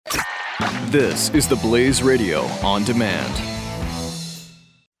This is the Blaze Radio on demand.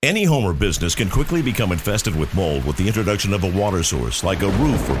 Any home or business can quickly become infested with mold with the introduction of a water source, like a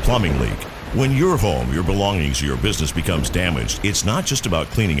roof or plumbing leak. When your home, your belongings, or your business becomes damaged, it's not just about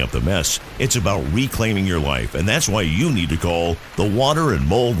cleaning up the mess, it's about reclaiming your life, and that's why you need to call the Water and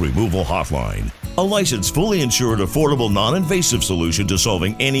Mold Removal Hotline. A licensed, fully insured, affordable, non-invasive solution to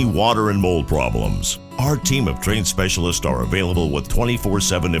solving any water and mold problems. Our team of trained specialists are available with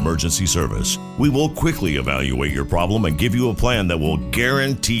 24/7 emergency service. We will quickly evaluate your problem and give you a plan that will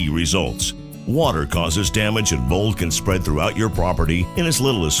guarantee results. Water causes damage and mold can spread throughout your property in as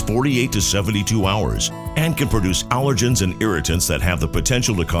little as 48 to 72 hours and can produce allergens and irritants that have the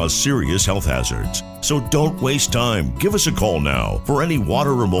potential to cause serious health hazards. So don't waste time. Give us a call now. For any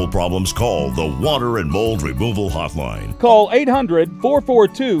water or mold problems, call the Water and Mold Removal Hotline. Call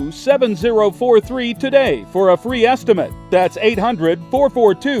 800-442-7043 today for a free estimate. That's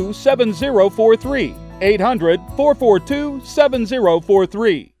 800-442-7043.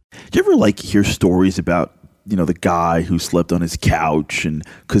 800-442-7043. Do you ever hear stories about, the guy who slept on his couch and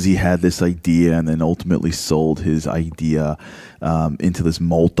because he had this idea and then ultimately sold his idea into this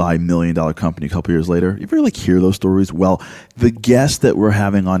multi-million-dollar company a couple years later? You ever hear those stories? Well, the guest that we're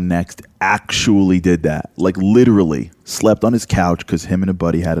having on next actually did that. Literally slept on his couch because him and a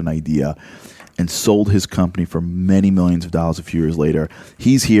buddy had an idea and sold his company for many millions of dollars a few years later.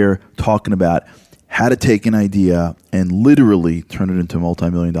 He's here talking about how to take an idea and literally turn it into a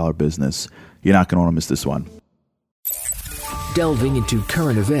multi-million-dollar business. You're not going to want to miss this one. Delving into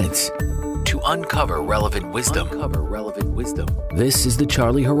current events to uncover relevant wisdom. This is the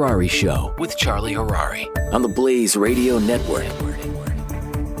Charlie Harary Show with Charlie Harary on the Blaze Radio Network.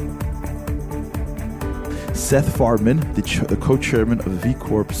 Seth Farbman, the co-chairman of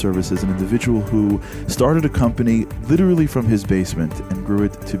VCorp Services, an individual who started a company literally from his basement and grew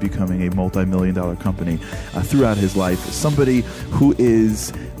it to becoming a multi-million-dollar company throughout his life. Somebody who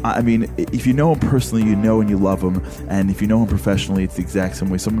is, if you know him personally, you know and you love him. And if you know him professionally, it's the exact same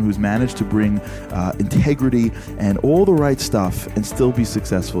way. Someone who's managed to bring integrity and all the right stuff and still be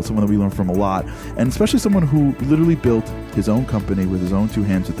successful. Someone that we learn from a lot. And especially someone who literally built his own company with his own two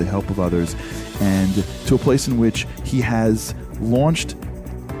hands with the help of others, and to a place in which he has launched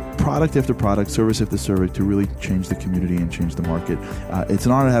product after product, service after service to really change the community and change the market. It's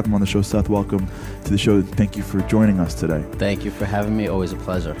an honor to have him on the show. Seth, welcome to the show. Thank you for joining us today. Thank you for having me. Always a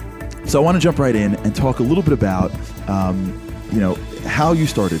pleasure. So I want to jump right in and talk a little bit about how you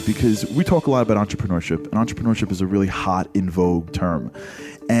started, because we talk a lot about entrepreneurship, and entrepreneurship is a really hot, in vogue term.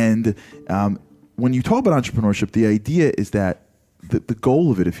 And when you talk about entrepreneurship, the idea is that the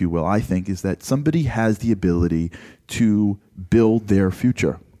goal of it, if you will, I think, is that somebody has the ability to build their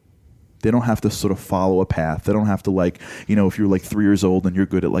future. They don't have to sort of follow a path. They don't have to if you're 3 years old and you're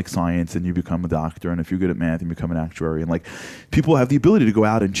good at science and you become a doctor, and if you're good at math, you become an actuary. And people have the ability to go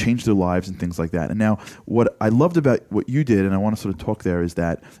out and change their lives and things like that. And now what I loved about what you did, and I want to sort of talk there, is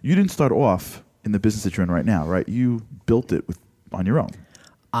that you didn't start off in the business that you're in right now, right? You built it on your own.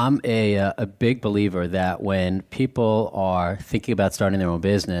 I'm a big believer that when people are thinking about starting their own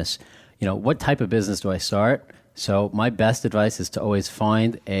business, what type of business do I start? So my best advice is to always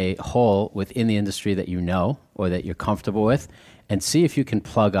find a hole within the industry that you know or that you're comfortable with, and see if you can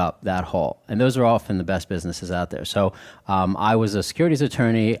plug up that hole. And those are often the best businesses out there. So I was a securities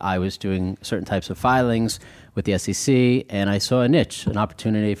attorney. I was doing certain types of filings with the SEC, and I saw a niche, an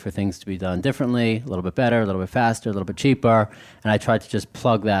opportunity for things to be done differently, a little bit better, a little bit faster, a little bit cheaper. And I tried to just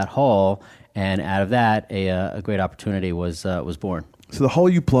plug that hole, and out of that, a great opportunity was born. So the hole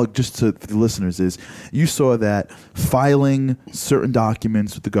you plugged, just for the listeners, is you saw that filing certain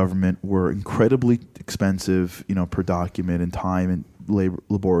documents with the government were incredibly expensive, per document, and time and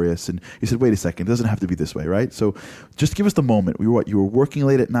laborious. And you said, wait a second, it doesn't have to be this way, right? So just give us the moment. You were working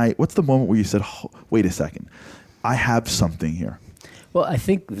late at night. What's the moment where you said, wait a second, I have something here? Well, I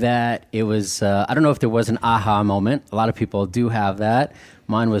think that it was, I don't know if there was an aha moment. A lot of people do have that.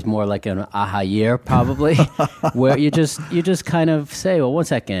 Mine was more like an aha year, probably, where you just kind of say, well, one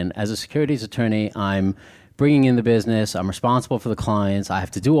second, as a securities attorney, I'm bringing in the business, I'm responsible for the clients, I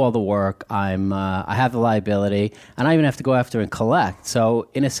have to do all the work, I have the liability, and I even have to go after and collect. So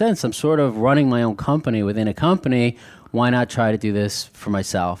in a sense, I'm sort of running my own company within a company. Why not try to do this for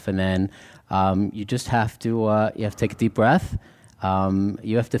myself? And then you just have to take a deep breath.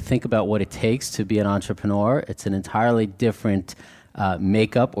 You have to think about what it takes to be an entrepreneur. It's an entirely different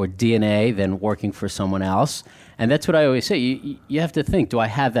makeup or DNA than working for someone else. And that's what I always say. You have to think, do I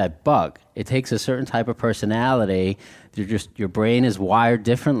have that bug? It takes a certain type of personality. Your brain is wired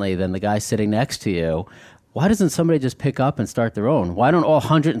differently than the guy sitting next to you. why doesn't somebody just pick up and start their own? Why don't all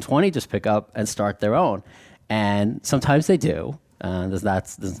 120 just pick up and start their own? And sometimes they do.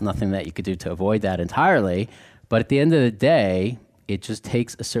 There's nothing that you could do to avoid that entirely. But at the end of the day, it just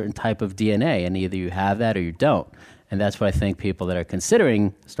takes a certain type of DNA, and either you have that or you don't. And that's what I think people that are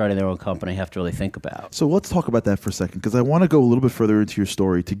considering starting their own company have to really think about. So let's talk about that for a second, because I want to go a little bit further into your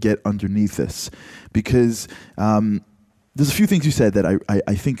story to get underneath this, because there's a few things you said that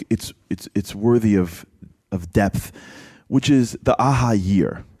I think it's worthy of depth, which is the aha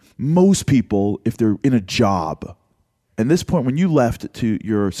year. Most people, if they're in a job, and this point when you left to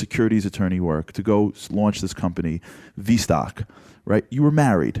your securities attorney work to go launch this company, VStock, right? You were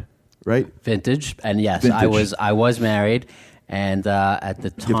married, right? Vintage, and yes, Vintage. I was married, and at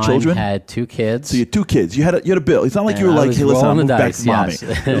the You have time children? had 2 kids. So you had 2 kids. You had a bill. It's not like And you were I like, was hey, listen, I'll rolling move the back dice, to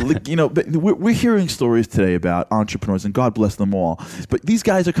mommy. yes. You know, but we're hearing stories today about entrepreneurs, and God bless them all. But these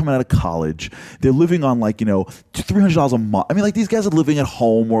guys are coming out of college. They're living on like, $300 a month. I mean, like these guys are living at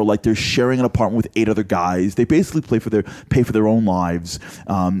home, or like they're sharing an apartment with 8 other guys. They basically pay for their own lives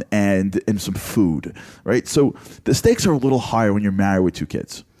and some food, right? So the stakes are a little higher when you're married with 2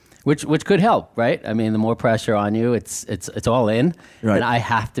 kids. Which could help, right? I mean, the more pressure on you, it's all in, Right. and I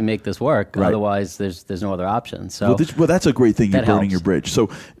have to make this work. Right. Otherwise, there's no other option. So Well, that's a great thing. You're that burning helps. your bridge.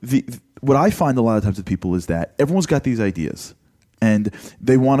 So what I find a lot of times with people is that everyone's got these ideas, and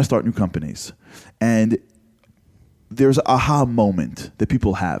they want to start new companies, and there's an aha moment that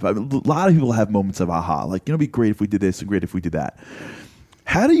people have. I mean, a lot of people have moments of aha, like, it'd be great if we did this and great if we did that.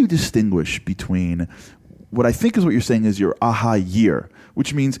 How do you distinguish between what I think is what you're saying is your aha year,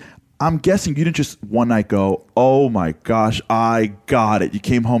 which means I'm guessing you didn't just one night go, oh my gosh, I got it. You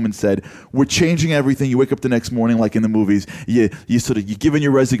came home and said, we're changing everything. You wake up the next morning like in the movies, you give in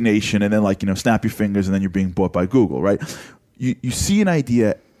your resignation, and then snap your fingers, and then you're being bought by Google, right? You see an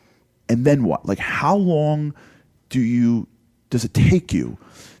idea, and then what? Like, how long does it take you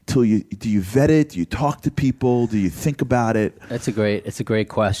do you vet it? Do you talk to people? Do you think about it? it's a great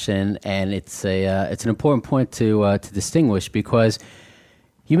question, and it's an important point to distinguish, because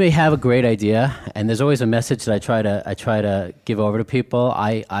you may have a great idea, and there's always a message that I try to give over to people.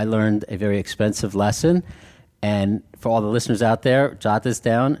 I learned a very expensive lesson, and for all the listeners out there, jot this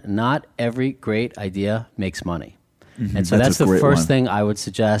down: not every great idea makes money. Mm-hmm. And so that's the first thing I would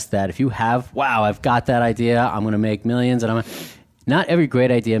suggest, that if you have, wow, I've got that idea, I'm going to make millions, and not every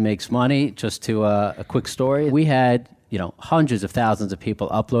great idea makes money. Just to a quick story, we had hundreds of thousands of people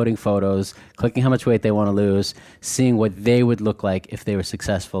uploading photos, clicking how much weight they want to lose, seeing what they would look like if they were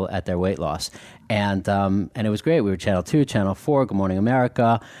successful at their weight loss, and it was great. We were Channel 2, Channel 4, Good Morning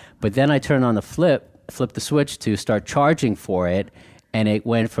America, but then I turned on the flip the switch to start charging for it, and it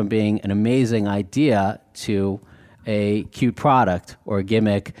went from being an amazing idea to a cute product or a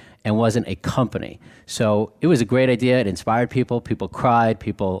gimmick, and wasn't a company. So it was a great idea. It inspired people. People cried.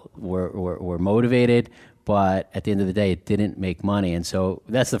 People were motivated. But at the end of the day, it didn't make money. And so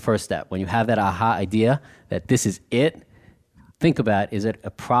that's the first step. When you have that aha idea that this is it, think about, is it a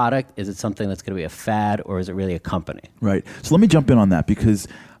product? Is it something that's going to be a fad, or is it really a company? Right. So let me jump in on that, because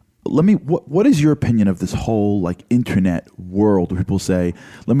what is your opinion of this whole internet world where people say,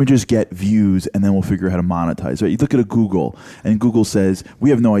 let me just get views and then we'll figure out how to monetize, right? You look at a Google, and Google says,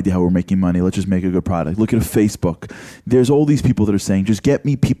 we have no idea how we're making money. Let's just make a good product. Look at a Facebook. There's all these people that are saying, just get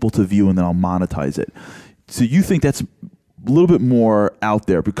me people to view and then I'll monetize it. So you think that's a little bit more out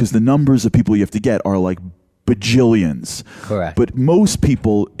there, because the numbers of people you have to get are like bajillions. Correct. But most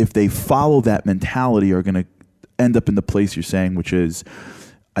people, if they follow that mentality, are going to end up in the place you're saying, which is,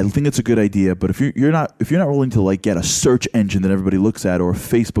 I think it's a good idea, but if you're not willing to get a search engine that everybody looks at, or a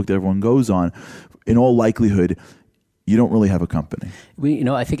Facebook that everyone goes on, in all likelihood, you don't really have a company.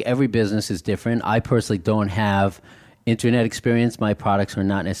 I think every business is different. I personally don't have internet experience. My products are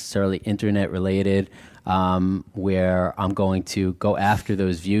not necessarily internet related, where I'm going to go after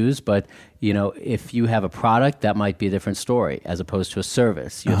those views. But if you have a product, that might be a different story as opposed to a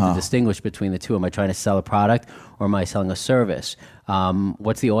service. You have to distinguish between the two. Am I trying to sell a product, or am I selling a service?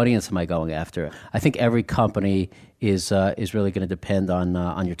 What's the audience am I going after? I think every company is really going to depend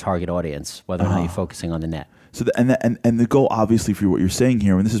on your target audience, whether or not you're focusing on the net. So the goal, obviously, for what you're saying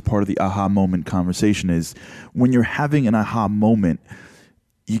here, and this is part of the aha moment conversation, is when you're having an aha moment,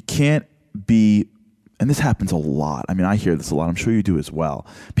 you can't be. And this happens a lot. I mean, I hear this a lot. I'm sure you do as well.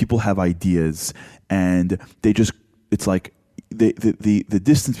 People have ideas, and it's like the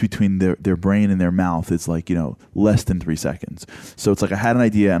distance between their brain and their mouth is less than 3 seconds. So it's like, I had an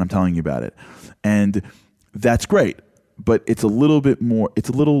idea and I'm telling you about it. And that's great. but it's a little bit more. That's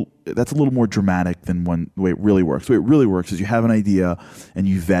a little more dramatic than the way it really works. The way it really works is you have an idea and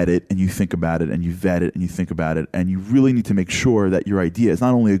you vet it and you think about it and you vet it and you think about it, and you really need to make sure that your idea is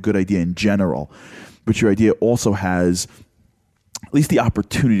not only a good idea in general, but your idea also has at least the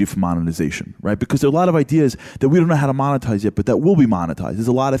opportunity for monetization, right? Because there are a lot of ideas that we don't know how to monetize yet, but that will be monetized. There's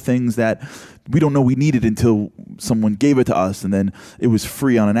a lot of things that we don't know we needed until someone gave it to us, and then it was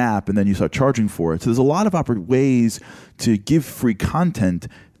free on an app, and then you start charging for it. So there's a lot of ways to give free content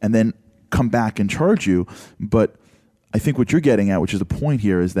and then come back and charge you. But I think what you're getting at, which is the point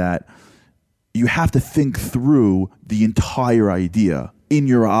here, is that you have to think through the entire idea in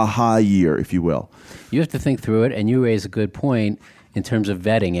your aha year, if you will. You have to think through it, and you raise a good point in terms of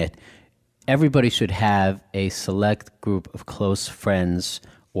vetting it. Everybody should have a select group of close friends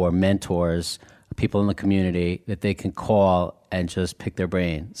or mentors, people in the community that they can call and just pick their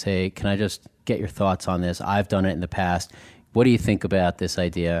brain. Say, can I just get your thoughts on this? I've done it in the past. What do you think about this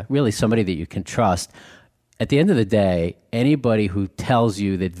idea? Really somebody that you can trust. At the end of the day, anybody who tells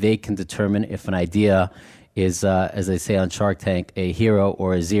you that they can determine if an idea is, as they say on Shark Tank, a hero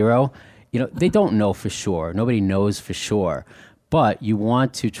or a zero, they don't know for sure. Nobody knows for sure. But you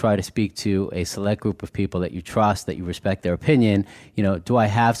want to try to speak to a select group of people that you trust, that you respect their opinion. Do I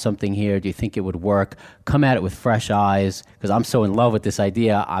have something here? Do you think it would work? Come at it with fresh eyes, because I'm so in love with this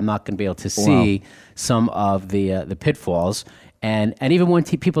idea, I'm not going to be able to see some of the pitfalls. And even when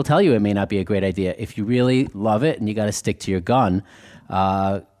people tell you it may not be a great idea, if you really love it and you got to stick to your gun,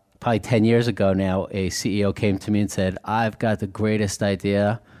 probably 10 years ago now, a CEO came to me and said, I've got the greatest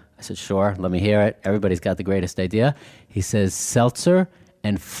idea. I said, sure, let me hear it. Everybody's got the greatest idea. He says, seltzer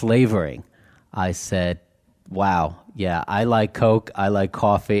and flavoring. I said, wow, yeah, I like Coke, I like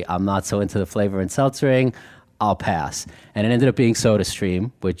coffee. I'm not so into the flavor and seltzering. I'll pass. And it ended up being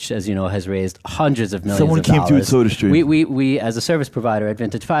SodaStream, which, as you know, has raised hundreds of millions Someone of dollars. came to it, SodaStream. We, as a service provider at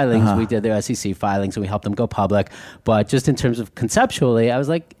Vintage Filings, we did their SEC filings and we helped them go public. But just in terms of conceptually, I was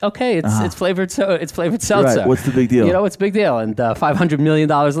like, okay, it's flavored seltzer. Right. What's the big deal? What's the big deal? And $500 million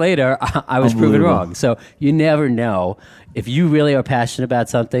later, I was proven wrong. So you never know. If you really are passionate about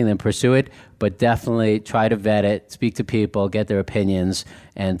something, then pursue it. But definitely try to vet it, speak to people, get their opinions,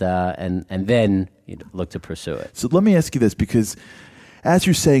 and then look to pursue it. So let me ask you this, because as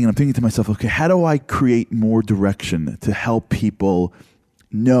you're saying, and I'm thinking to myself, okay, how do I create more direction to help people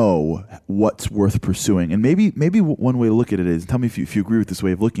know what's worth pursuing? And maybe one way to look at it is, tell me if you agree with this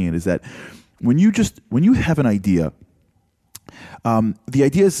way of looking at it, is that when you have an idea, the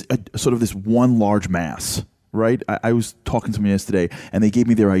idea is sort of this one large mass. Right? I was talking to someone yesterday, and they gave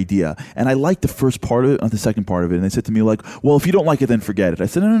me their idea. And I liked the first part of it, not the second part of it. And they said to me, like, well, if you don't like it, then forget it. I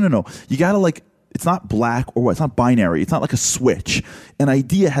said, no. You got to, it's not black or white. It's not binary. It's not like a switch. An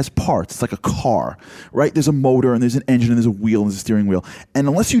idea has parts. It's like a car, right? There's a motor, and there's an engine, and there's a wheel, and there's a steering wheel. And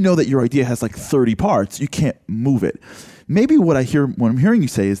unless you know that your idea has 30 parts, you can't move it. Maybe what I'm hearing you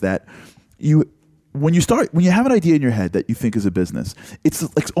say is that when you have an idea in your head that you think is a business, it's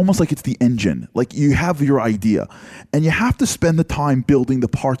almost like it's the engine. Like, you have your idea, and you have to spend the time building the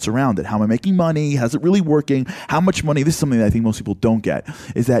parts around it. How am I making money? How's it really working? How much money? This is something that I think most people don't get,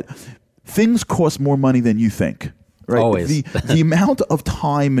 is that things cost more money than you think. Right? Always. The amount of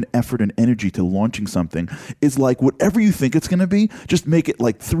time and effort and energy to launching something is like whatever you think it's going to be, just make it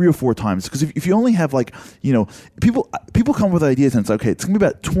 3 or 4 times. Because if you only have people come with ideas and it's okay, it's going to be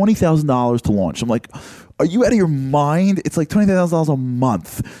about $20,000 to launch. I'm like, are you out of your mind? It's like $20,000 a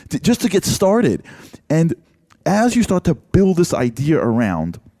month just to get started. And as you start to build this idea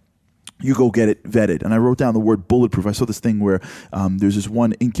around, you go get it vetted. And I wrote down the word bulletproof. I saw this thing where there's this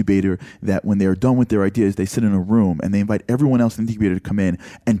one incubator that when they're done with their ideas, they sit in a room and they invite everyone else in the incubator to come in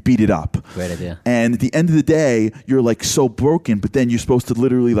and beat it up. Great idea. And at the end of the day, you're so broken, but then you're supposed to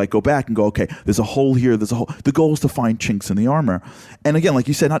literally go back and go, okay, there's a hole here, there's a hole. The goal is to find chinks in the armor. And again, like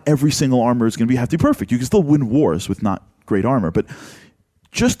you said, not every single armor is going to have to be perfect. You can still win wars with not great armor. But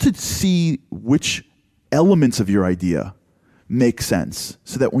just to see which elements of your idea make sense,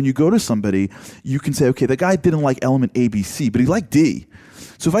 so that when you go to somebody, you can say, okay, the guy didn't like element A, B, C, but he liked D.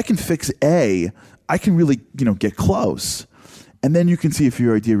 So if I can fix A, I can really, get close. And then you can see if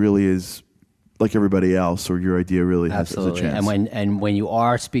your idea really is like everybody else, or your idea really has a chance. And when you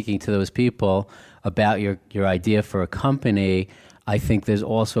are speaking to those people about your idea for a company, I think there's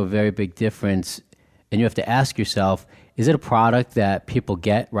also a very big difference, and you have to ask yourself, is it a product that people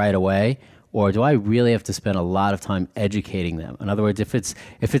get right away? or do I really have to spend a lot of time educating them? In other words, if it's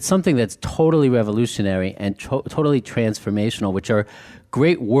something that's totally revolutionary and totally transformational, which are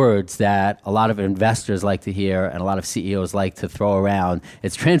great words that a lot of investors like to hear and a lot of CEOs like to throw around.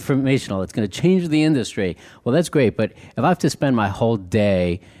 It's transformational. It's going to change the industry. Well, that's great. But if I have to spend my whole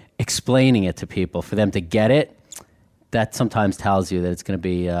day explaining it to people for them to get it, that sometimes tells you that it's going to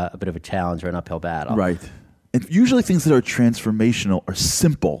be a bit of a challenge or an uphill battle. Right. And usually things that are transformational are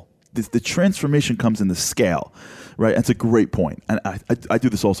simple. The transformation comes in the scale, right? That's a great point. And I do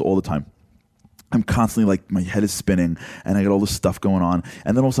this also all the time. I'm constantly like, my head is spinning and I got all this stuff going on.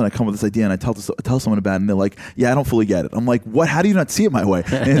 And then all of a sudden I come with this idea and I tell someone about it and they're like, yeah, I don't fully get it. I'm like, what? How do you not see it my way?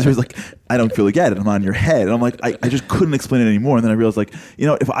 And the answer is like, I don't fully get it. I'm on your head. And I'm like, I just couldn't explain it anymore. And then I realized like,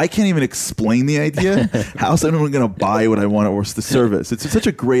 if I can't even explain the idea, how is anyone going to buy what I want or the service? It's such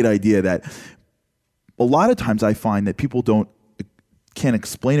a great idea that a lot of times I find that people can't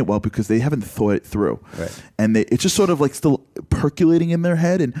explain it well because they haven't thought it through. Right. And it's just sort of like still percolating in their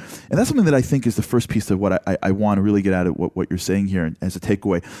head. And that's something that I think is the first piece of what I want to really get out of what you're saying here as a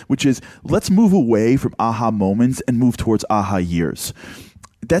takeaway, which is let's move away from aha moments and move towards aha years.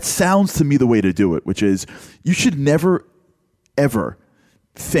 That sounds to me the way to do it, which is you should never, ever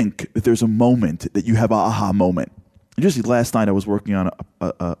think that there's a moment that you have an aha moment. Just last night I was working on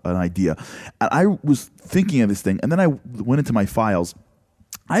an idea and I was thinking of this thing and then I went into my files.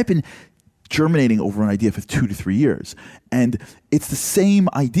 I've been germinating over an idea for 2 to 3 years. And it's the same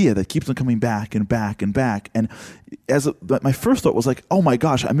idea that keeps on coming back and back and back. And my first thought was like, oh my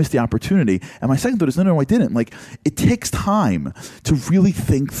gosh, I missed the opportunity. And my second thought is, no, I didn't. Like, it takes time to really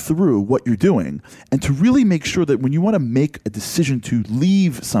think through what you're doing and to really make sure that when you want to make a decision to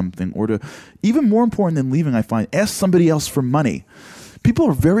leave something or to, even more important than leaving, I find, ask somebody else for money. People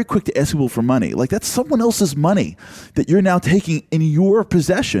are very quick to ask people for money. Like, that's someone else's money that you're now taking in your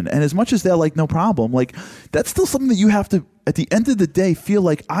possession. And as much as they're like, no problem, like, that's still something that you have to, at the end of the day, feel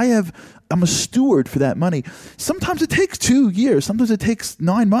like I'm a steward for that money. Sometimes it takes 2 years. Sometimes it takes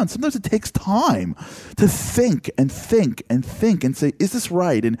 9 months. Sometimes it takes time to think and think and think and say, is this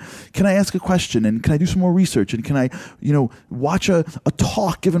right? And can I ask a question? And can I do some more research? And can I, watch a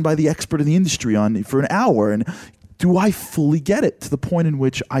talk given by the expert in the industry for an hour? And do I fully get it to the point in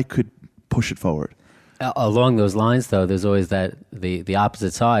which I could push it forward? Along those lines, though, there's always the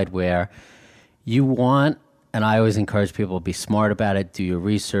opposite side where you want, and I always encourage people to be smart about it, do your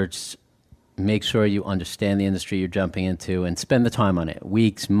research, make sure you understand the industry you're jumping into, and spend the time on it,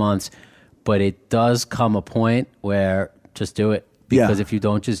 weeks, months. But it does come a point where just do it. Because if you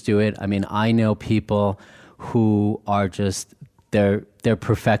don't just do it, I mean, I know people who are just, they're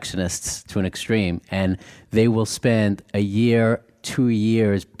perfectionists to an extreme, and they will spend a year, 2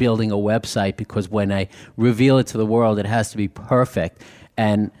 years building a website because when I reveal it to the world, it has to be perfect.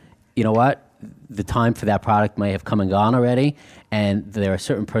 And you know what? The time for that product may have come and gone already, and there are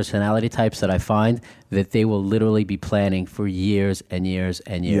certain personality types that I find that they will literally be planning for years and years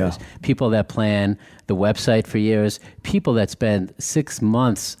and years. Yeah. People that plan the website for years, people that spend 6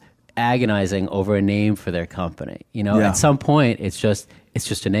 months agonizing over a name for their company. At some point, it's just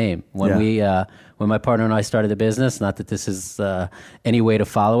a name. When my partner and I started the business, not that this is any way to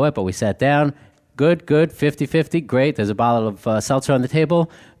follow it, but we sat down, good, 50-50, great. There's a bottle of seltzer on the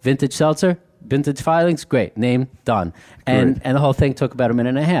table, vintage seltzer, vintage filings, great, name, done. And the whole thing took about a minute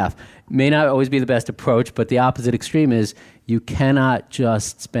and a half. May not always be the best approach, but the opposite extreme is you cannot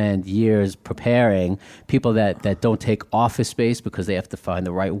just spend years preparing. People that don't take office space because they have to find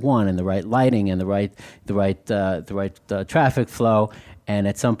the right one and the right lighting and the right traffic flow. And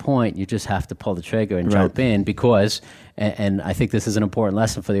at some point, you just have to pull the trigger and jump in because, and I think this is an important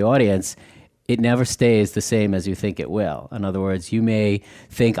lesson for the audience, it never stays the same as you think it will. In other words, you may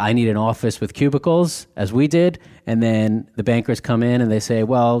think I need an office with cubicles, as we did, and then the bankers come in and they say,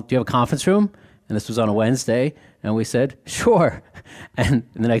 well, do you have a conference room? And this was on a Wednesday, and we said, sure. And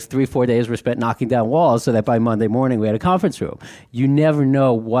in the next 3-4 days, we're spent knocking down walls so that by Monday morning, we had a conference room. You never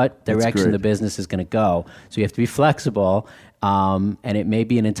know what direction the business is going to go. So you have to be flexible, and it may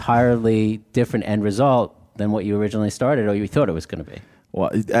be an entirely different end result than what you originally started or you thought it was going to be. Well,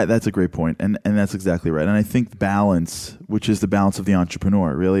 that's a great point, and that's exactly right. And I think balance, which is the balance of the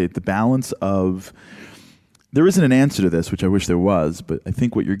entrepreneur, really, the balance of, there isn't an answer to this, which I wish there was, but I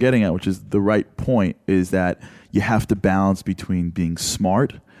think what you're getting at, which is the right point, is that you have to balance between being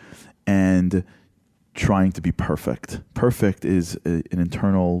smart and trying to be perfect. Perfect is an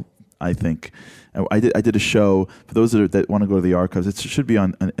internal, I think. I did a show, for those that want to go to the archives, it should be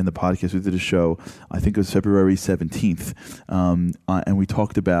in the podcast. We did a show, I think it was February 17th, and we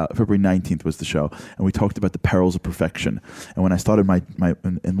talked about, February 19th was the show, and we talked about the perils of perfection. And when I started my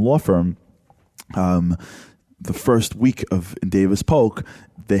in law firm, the first week of in Davis Polk,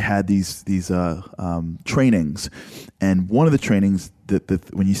 they had these trainings, and one of the trainings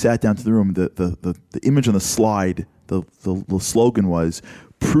that when you sat down to the room, the image on the slide, the slogan was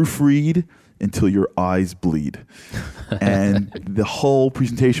proofread until your eyes bleed. And the whole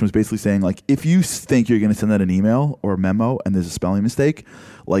presentation was basically saying, like, if you think you're going to send out an email or a memo and there's a spelling mistake,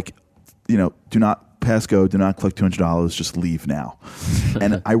 like, do not pass go, do not collect $200, just leave now.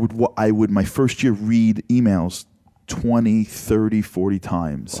 And I would my first year read emails 20, 30, 40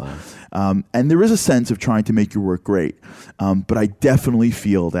 times. Wow. And there is a sense of trying to make your work great. But I definitely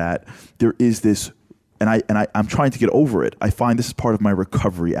feel that there is this, and I'm trying to get over it. I find this is part of my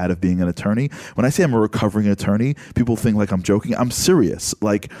recovery out of being an attorney. When I say I'm a recovering attorney, people think like I'm joking. I'm serious.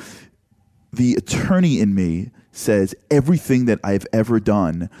 Like, the attorney in me says everything that I've ever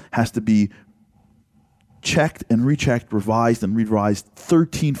done has to be checked and rechecked, revised and revised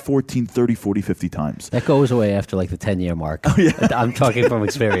 13, 14, 30, 40, 50 times. That goes away after like the 10-year mark. Oh, yeah. I'm talking from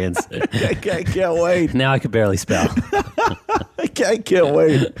experience. I can't wait. Now I can barely spell. I can't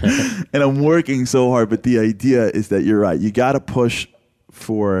wait. And I'm working so hard, but the idea is that you're right. You got to push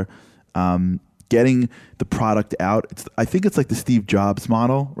for getting the product out. I think it's like the Steve Jobs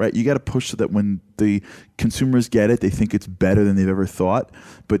model, right? You got to push so that when the consumers get it, they think it's better than they've ever thought,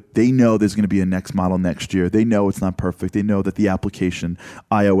 but they know there's going to be a next model next year. They know it's not perfect. They know that the application,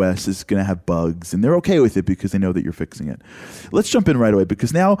 iOS, is going to have bugs, and they're okay with it because they know that you're fixing it. Let's jump in right away,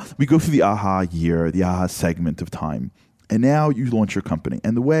 because now we go through the AHA year, the AHA segment of time, and now you launch your company.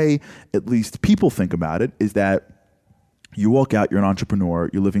 And the way at least people think about it is that you walk out, you're an entrepreneur,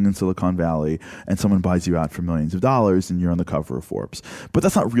 you're living in Silicon Valley, and someone buys you out for millions of dollars, and you're on the cover of Forbes. But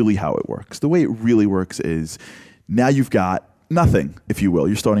that's not really how it works. The way it really works is now you've got nothing, if you will.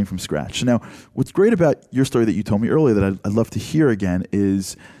 You're starting from scratch. Now, what's great about your story that you told me earlier that I'd love to hear again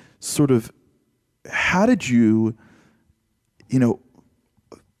is sort of how did you,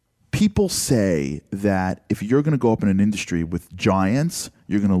 people say that if you're going to go up in an industry with giants,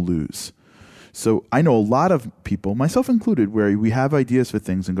 you're going to lose. So I know a lot of people, myself included, where we have ideas for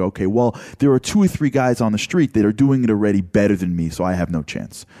things and go, okay, well, there are 2 or 3 guys on the street that are doing it already better than me, so I have no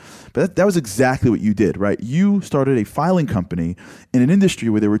chance. But that was exactly what you did, right? You started a filing company in an industry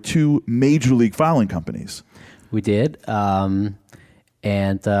where there were 2 major league filing companies. We did. And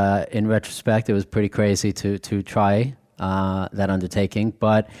in retrospect, it was pretty crazy to try that undertaking.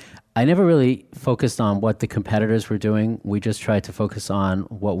 But I never really focused on what the competitors were doing. We just tried to focus on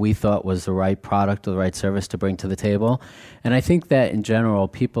what we thought was the right product or the right service to bring to the table. And I think that in general,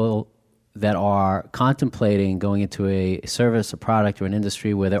 people that are contemplating going into a service, a product, or an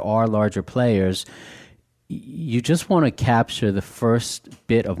industry where there are larger players, you just want to capture the first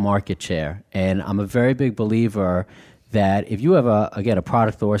bit of market share. And I'm a very big believer that if you have a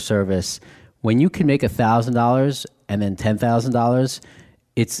product or service, when you can make $1,000 and then $10,000,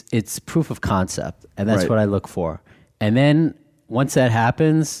 it's proof of concept, and that's right. what I look for. And then once that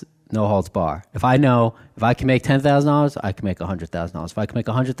happens, no holds bar. If I know if I can make $10,000, I can make $100,000. If I can make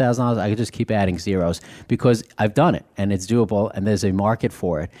 $100,000, I can just keep adding zeros because I've done it and it's doable and there's a market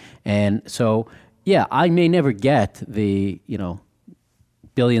for it. And so, yeah, I may never get the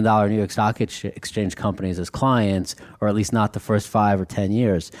billion-dollar New York Stock Exchange companies as clients, or at least not the first 5 or 10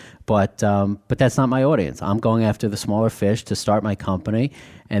 years. But that's not my audience. I'm going after the smaller fish to start my company,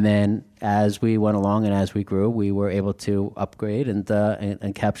 and then as we went along and as we grew, we were able to upgrade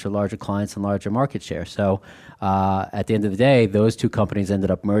and capture larger clients and larger market share. So at the end of the day, those 2 companies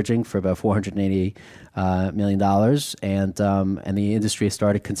ended up merging for about $480 million, and the industry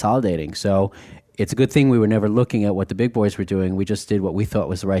started consolidating. So it's a good thing we were never looking at what the big boys were doing. We just did what we thought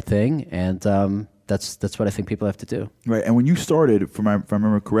was the right thing, and that's what I think people have to do. Right, and when you started, if I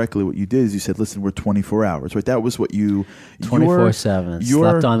remember correctly, what you did is you said, listen, we're 24 hours, right? That was what you... 24/7,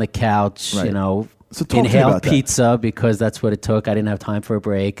 slept on the couch, right. So inhaled pizza because that's what it took. I didn't have time for a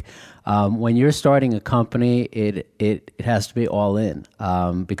break. When you're starting a company, it has to be all in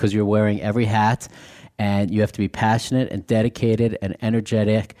because you're wearing every hat, and you have to be passionate and dedicated and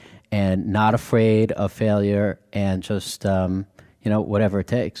energetic and not afraid of failure, and just whatever it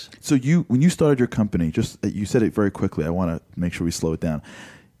takes. So when you started your company, you said it very quickly. I want to make sure we slow it down.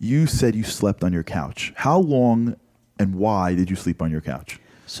 You said you slept on your couch. How long and why did you sleep on your couch?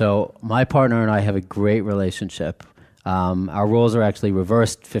 So my partner and I have a great relationship. Our roles are actually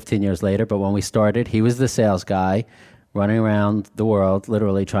reversed 15 years later, but when we started, he was the sales guy running around the world,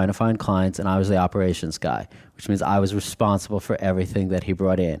 literally trying to find clients, and I was the operations guy, which means I was responsible for everything that he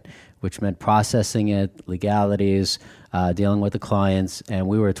brought in, which meant processing it, legalities, dealing with the clients, and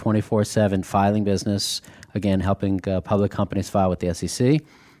we were a 24/7 filing business, again, helping public companies file with the SEC.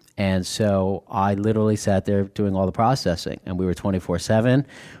 And so I literally sat there doing all the processing, and we were 24/7,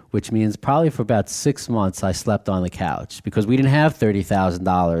 which means probably for about 6 months I slept on the couch because we didn't have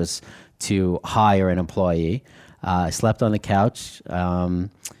 $30,000 to hire an employee. I slept on the couch.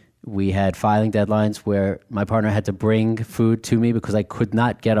 We had filing deadlines where my partner had to bring food to me because I could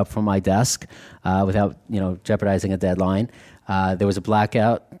not get up from my desk without, jeopardizing a deadline. There was a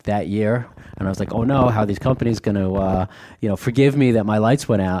blackout that year, and I was like, oh no, how are these companies going to, forgive me that my lights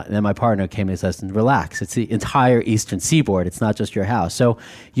went out? And then my partner came and says, relax, it's the entire Eastern Seaboard. It's not just your house. So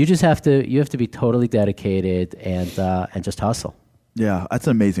you just have to be totally dedicated and just hustle. Yeah, that's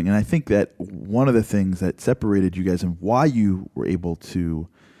amazing. And I think that one of the things that separated you guys and why you were able to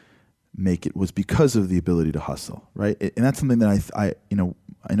make it was because of the ability to hustle, right? And that's something that I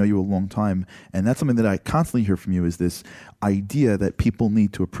know you a long time, and that's something that I constantly hear from you is this idea that people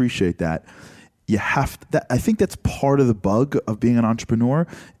need to appreciate that you have to, I think that's part of the bug of being an entrepreneur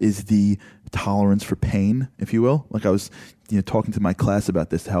is the tolerance for pain, if you will. Like I was talking to my class about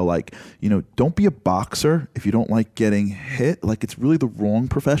this, how don't be a boxer if you don't like getting hit. Like it's really the wrong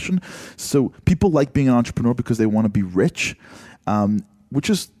profession. So people like being an entrepreneur because they want to be rich, which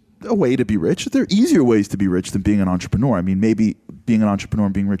is a way to be rich. There are easier ways to be rich than being an entrepreneur. I mean, maybe being an entrepreneur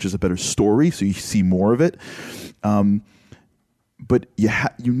and being rich is a better story, so you see more of it. But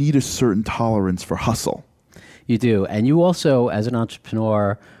you need a certain tolerance for hustle. You do. And you also, as an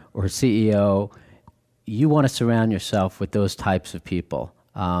entrepreneur or CEO, you want to surround yourself with those types of people.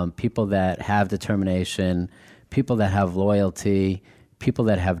 People that have determination, people that have loyalty, people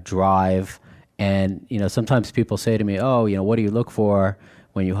that have drive. And, sometimes people say to me, oh, what do you look for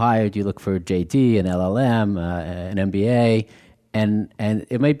when you hire? Do you look for JD, an LLM, an MBA? And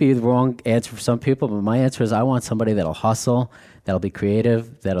it might be the wrong answer for some people, but my answer is I want somebody that'll hustle, that'll be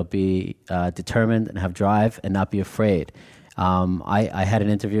creative, that'll be determined and have drive and not be afraid. I had an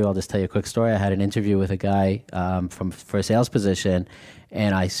interview. I'll just tell you a quick story. I had an interview with a guy for a sales position,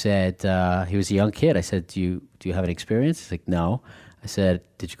 and I said, he was a young kid. I said, do you have any experience? He's like, no. I said,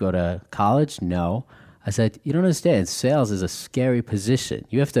 did you go to college? No. I said, you don't understand. Sales is a scary position.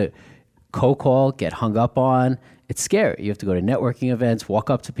 You have to cold call, get hung up on. It's scary. You have to go to networking events, walk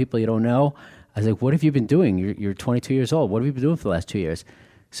up to people you don't know. I was like, what have you been doing? You're 22 years old. What have you been doing for the last 2 years?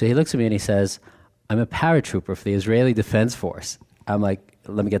 So he looks at me and he says, I'm a paratrooper for the Israeli Defense Force. I'm like,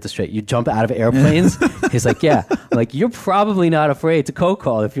 let me get this straight. You jump out of airplanes? He's like, yeah. I'm like, you're probably not afraid to cold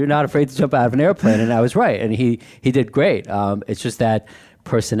call if you're not afraid to jump out of an airplane. And I was right. And he did great. It's just that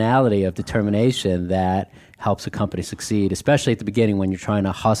personality of determination that helps a company succeed, especially at the beginning when you're trying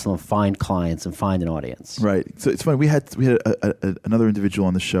to hustle and find clients and find an audience. Right. So it's funny. We had another individual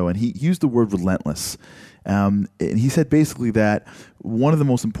on the show, and he used the word relentless. And he said basically that one of the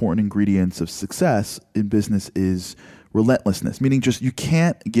most important ingredients of success in business is relentlessness, meaning just you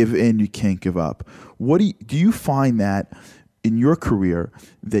can't give in, you can't give up. What do you find that in your career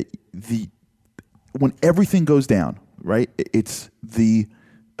that when everything goes down, right? It's the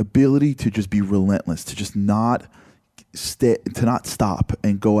ability to just be relentless, to just not stop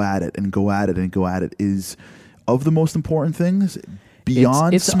and go at it and go at it and go at it is of the most important things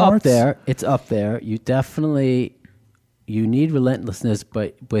beyond it's smarts? It's up there. You need relentlessness,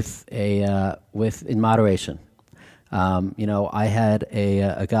 but in moderation. I had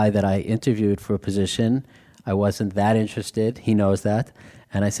a guy that I interviewed for a position. I wasn't that interested. He knows that.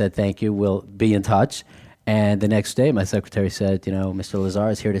 And I said, thank you. We'll be in touch. And the next day, my secretary said, Mr. Lazar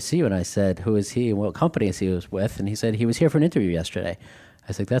is here to see you. And I said, who is he and what company is he with? And he said, he was here for an interview yesterday.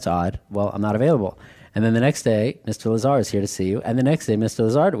 I said, that's odd. Well, I'm not available. And then the next day, Mr. Lazar is here to see you. And the next day, Mr.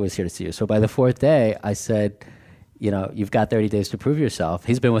 Lazar was here to see you. So by the fourth day, I said, you've got 30 days to prove yourself.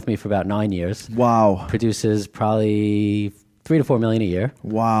 He's been with me for about 9 years. Wow. Produces probably $3 to $4 million a year.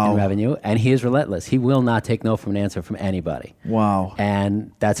 Wow. In revenue. And he is relentless. He will not take no from an answer from anybody. Wow.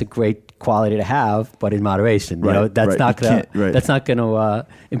 And that's a great quality to have, but in moderation. Right, That's not going to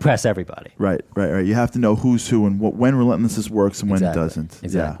impress everybody. Right. You have to know who's who and when relentlessness works and when it doesn't.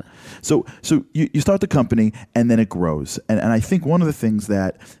 Exactly. Yeah. So you start the company and then it grows. And I think one of the things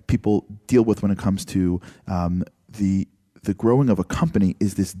that people deal with when it comes to the growing of a company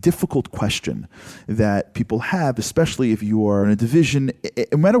is this difficult question that people have, especially if you are in a division,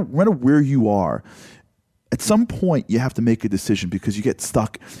 no matter where you are. At some point, you have to make a decision because you get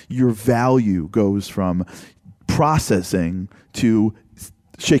stuck. Your value goes from processing to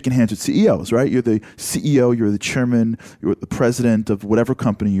shaking hands with CEOs, right? You're the CEO, you're the chairman, you're the president of whatever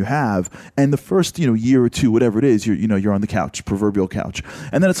company you have, and the first year or two, whatever it is, you're on the couch, proverbial couch,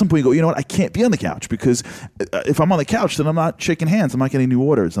 and then at some point you go, you know what? I can't be on the couch because if I'm on the couch, then I'm not shaking hands, I'm not getting new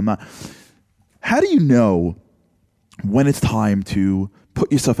orders, I'm not. How do you know when it's time to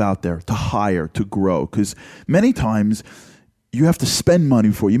put yourself out there, to hire, to grow. Because many times you have to spend money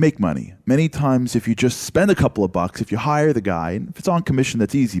before you make money. Many times if you just spend a couple of bucks, if you hire the guy, and if it's on commission,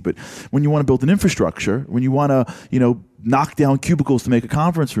 that's easy. But when you want to build an infrastructure, when you want to, knock down cubicles to make a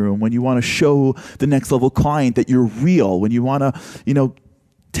conference room, when you want to show the next level client that you're real, when you want to,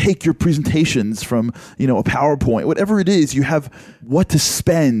 take your presentations from, a PowerPoint, whatever it is, you have what to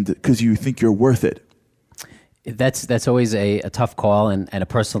spend because you think you're worth it. That's always a tough call and a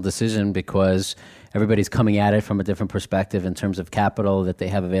personal decision because everybody's coming at it from a different perspective in terms of capital that they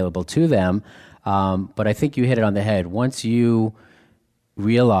have available to them. But I think you hit it on the head. Once you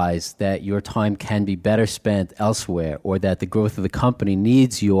realize that your time can be better spent elsewhere or that the growth of the company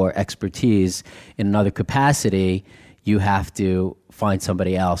needs your expertise in another capacity, you have to find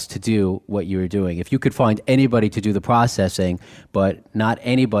somebody else to do what you're doing. If you could find anybody to do the processing, but not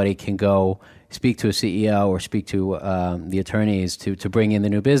anybody can go speak to a CEO or speak to the attorneys to bring in the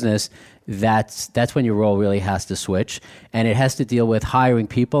new business, that's when your role really has to switch. And it has to deal with hiring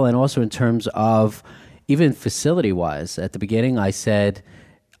people and also in terms of even facility-wise. At the beginning, I said,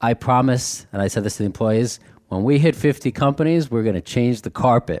 I promise, and I said this to the employees, when we hit 50 companies, we're going to change the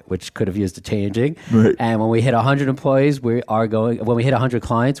carpet, which could have used a changing. Right. And when we hit 100 employees, when we hit 100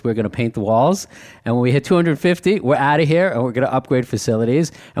 clients, we're going to paint the walls. And when we hit 250, we're out of here and we're going to upgrade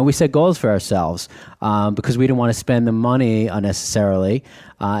facilities. And we set goals for ourselves because we didn't want to spend the money unnecessarily.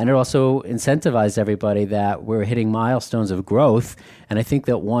 And it also incentivized everybody that we're hitting milestones of growth. And I think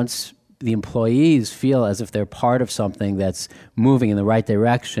that once the employees feel as if they're part of something that's moving in the right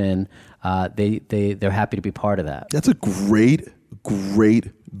direction, they're happy to be part of that. That's a great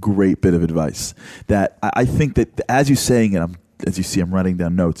bit of advice that I think that as you're saying it, as you see, I'm writing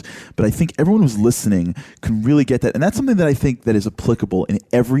down notes, but I think everyone who's listening can really get that. And that's something that I think that is applicable in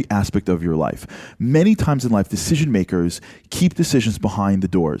every aspect of your life. Many times in life, decision makers keep decisions behind the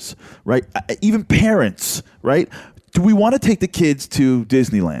doors, right? Even parents, right? Do we want to take the kids to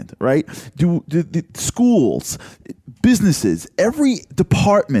Disneyland, right? Do the schools, businesses, every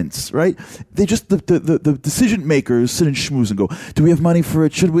departments, right? They just, the decision makers sit and schmooze and go, do we have money for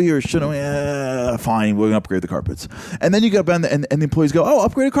it? Should we or shouldn't we? Fine, we're going to upgrade the carpets. And then you go and the employees go, oh,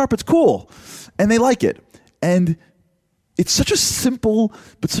 upgraded carpets, cool. And they like it. And it's such a simple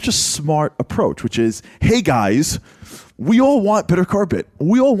but such a smart approach, which is, hey guys, we all want better carpet.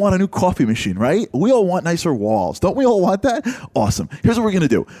 We all want a new coffee machine, right? We all want nicer walls. Don't we all want that? Awesome. Here's what we're going to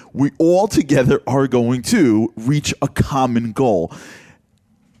do. We all together are going to reach a common goal.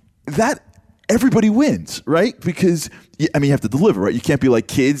 That everybody wins, right? Because, you have to deliver, right? You can't be like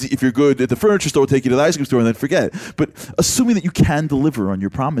kids. If you're good at the furniture store, take you to the ice cream store and then forget it. But assuming that you can deliver on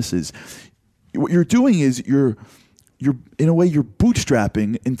your promises, what you're doing is you're in a way, you're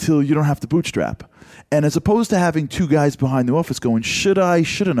bootstrapping until you don't have to bootstrap. And as opposed to having two guys behind the office going, should I,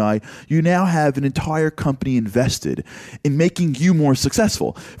 shouldn't I, you now have an entire company invested in making you more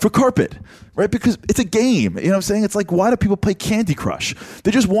successful for carpet, right? Because it's a game. You know what I'm saying? It's like, why do people play Candy Crush?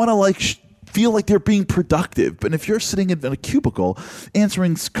 They just want to feel like they're being productive. But if you're sitting in a cubicle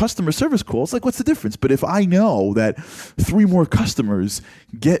answering customer service calls, what's the difference? But if I know that 3 more customers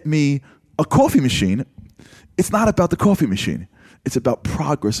get me a coffee machine, it's not about the coffee machine. It's about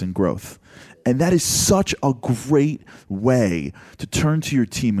progress and growth. And that is such a great way to turn to your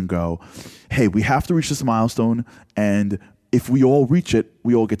team and go, hey, we have to reach this milestone. And if we all reach it,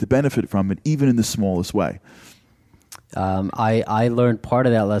 we all get to benefit from it, even in the smallest way. I learned part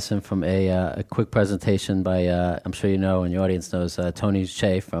of that lesson from a quick presentation by, I'm sure you know and your audience knows, Tony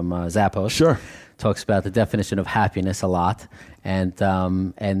Shea from Zappos. Sure. Talks about the definition of happiness a lot. And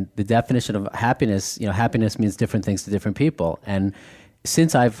the definition of happiness, happiness means different things to different people. And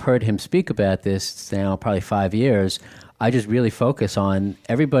since I've heard him speak about this now probably 5 years, I just really focus on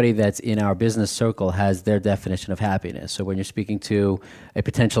everybody that's in our business circle has their definition of happiness. So when you're speaking to a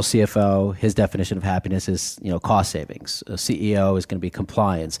potential CFO, his definition of happiness is, cost savings. A CEO is going to be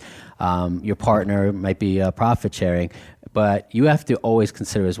compliance. Your partner might be profit sharing. But you have to always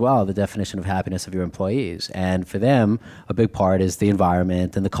consider as well the definition of happiness of your employees. And for them, a big part is the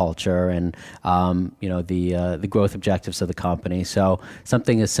environment and the culture and the growth objectives of the company. So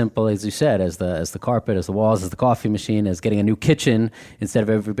something as simple as you said, as the carpet, as the walls, as the coffee machine, as getting a new kitchen instead of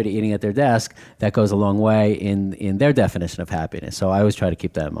everybody eating at their desk, that goes a long way in their definition of happiness. So I always try to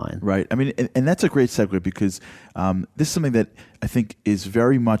keep that in mind. Right. And that's a great segue because this is something that I think is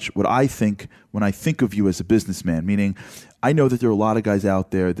very much what I think when I think of you as a businessman, meaning I know that there are a lot of guys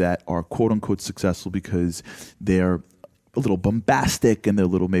out there that are quote unquote successful because they're a little bombastic and they're a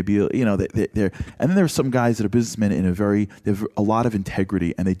little maybe, they're, and then there are some guys that are businessmen they have a lot of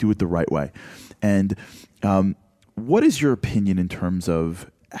integrity and they do it the right way. And what is your opinion in terms of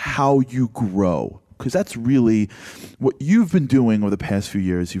how you grow? Because that's really what you've been doing over the past few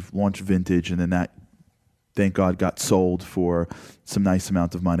years. You've launched Vintage, and then that, thank God, got sold for some nice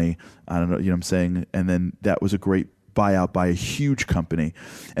amount of money. I don't know, you know what I'm saying? And then that was a great buyout by a huge company.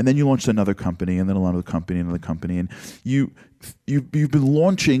 And then you launched another company, and then another company, and another company. And you've been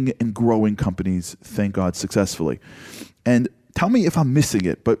launching and growing companies, thank God, successfully. And tell me if I'm missing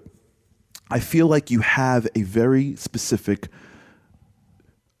it, but I feel like you have a very specific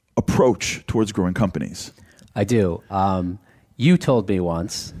approach towards growing companies. I do. You told me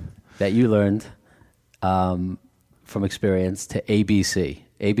once that you learned from experience to ABC.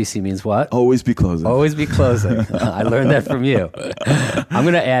 ABC means what? Always be closing. Always be closing. I learned that from you. I'm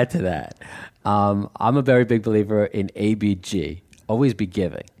going to add to that. I'm a very big believer in ABG. Always be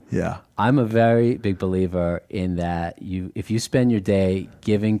giving. Yeah. I'm a very big believer in that if you spend your day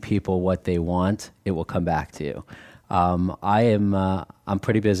giving people what they want, it will come back to you. I'm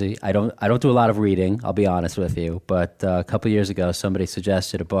pretty busy. I don't do a lot of reading, I'll be honest with you. But a couple of years ago, somebody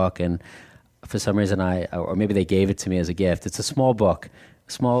suggested a book, and for some reason or maybe they gave it to me as a gift. It's a small book,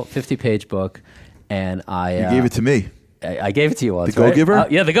 a small 50-page book, and You gave it to me. I gave it to you once. The Go-Giver?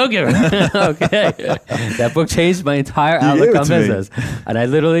 Right? Yeah, The Go-Giver. Okay. That book changed my entire outlook on business. And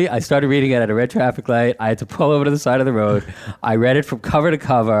I started reading it at a red traffic light. I had to pull over to the side of the road. I read it from cover to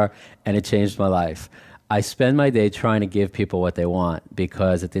cover, and it changed my life. I spend my day trying to give people what they want,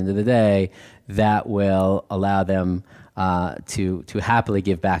 because at the end of the day, that will allow them to happily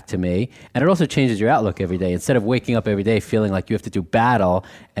give back to me. And it also changes your outlook every day. Instead of waking up every day feeling like you have to do battle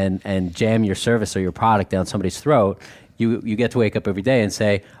and jam your service or your product down somebody's throat, you get to wake up every day and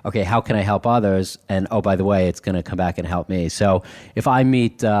say, okay, how can I help others? And oh, by the way, it's going to come back and help me. So if I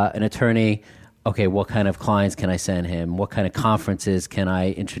meet an attorney, okay, what kind of clients can I send him? What kind of conferences can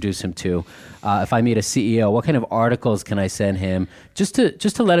I introduce him to? If I meet a CEO, what kind of articles can I send him? Just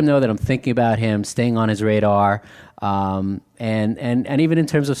to let him know that I'm thinking about him, staying on his radar, and even in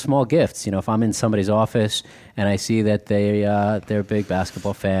terms of small gifts. If I'm in somebody's office and I see that they're a big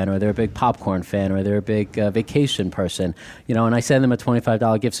basketball fan, or they're a big popcorn fan, or they're a big vacation person, and I send them a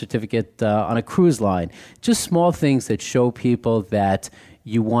 $25 gift certificate on a cruise line. Just small things that show people that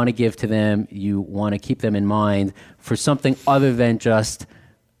you want to give to them, you want to keep them in mind for something other than just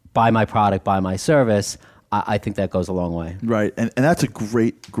buy my product, buy my service. I think that goes a long way. Right, and that's a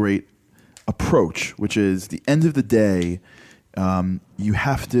great approach, which is, the end of the day, you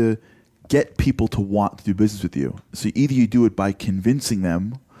have to get people to want to do business with you. So either you do it by convincing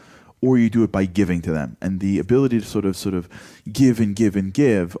them, or you do it by giving to them. And the ability to sort of give and give and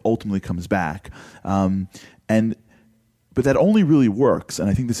give ultimately comes back. But that only really works, and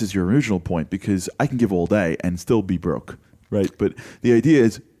I think this is your original point, because I can give all day and still be broke, right? But the idea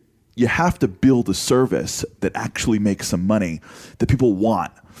is, you have to build a service that actually makes some money that people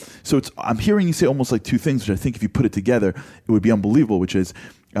want. So I'm hearing you say almost like two things, which I think if you put it together, it would be unbelievable, which is,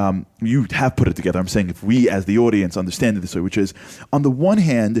 you have put it together. I'm saying if we as the audience understand it this way, which is, on the one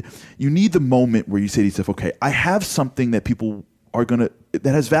hand, you need the moment where you say to yourself, okay, I have something that people that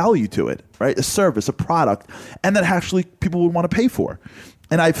has value to it, right? A service, a product, and that actually people would want to pay for.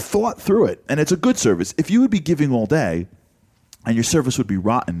 And I've thought through it, and it's a good service. If you would be giving all day, and your service would be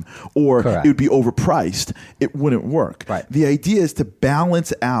rotten, or Correct. It would be overpriced, it wouldn't work. Right. The idea is to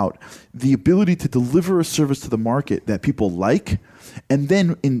balance out the ability to deliver a service to the market that people like, and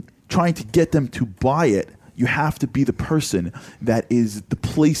then in trying to get them to buy it, you have to be the person that is the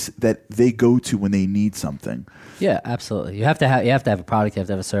place that they go to when they need something. Yeah, absolutely. You have to have a product. You have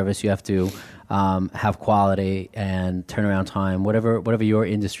to have a service. You have to have quality and turnaround time, whatever your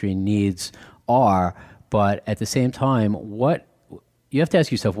industry needs are. But at the same time, you have to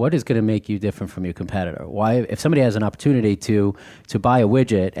ask yourself, what is going to make you different from your competitor? Why, if somebody has an opportunity to buy a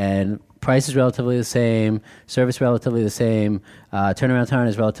widget and price is relatively the same, service relatively the same, turnaround time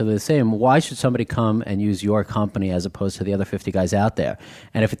is relatively the same, why should somebody come and use your company as opposed to the other 50 guys out there?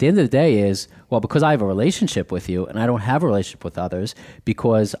 And if at the end of the day is, well, because I have a relationship with you and I don't have a relationship with others,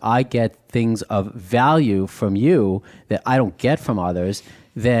 because I get things of value from you that I don't get from others,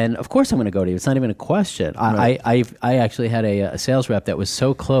 then of course I'm going to go to you. It's not even a question. Right. I actually had a sales rep that was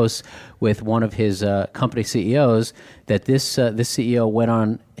so close with one of his company CEOs that this CEO went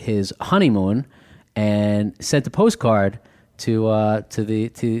on his honeymoon and sent a postcard to our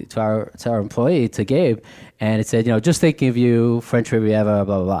employee, to Gabe, and it said, just thinking of you, French Riviera, blah,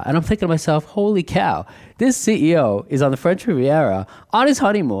 blah, blah. And I'm thinking to myself, holy cow, This CEO is on the French Riviera on his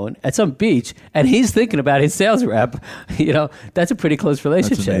honeymoon at some beach, and he's thinking about his sales rep. That's a pretty close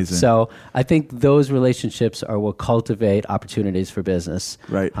relationship. So I think those relationships are what cultivate opportunities for business,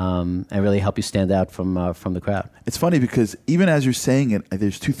 right? And really help you stand out from the crowd. It's funny because even as you're saying it,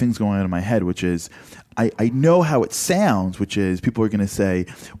 there's two things going on in my head, which is I know how it sounds, which is people are going to say,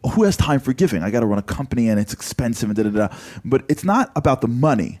 well, who has time for giving? I got to run a company and it's expensive and da-da-da. But it's not about the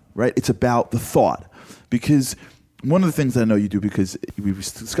money, right? It's about the thought. Because one of the things that I know you do, because we've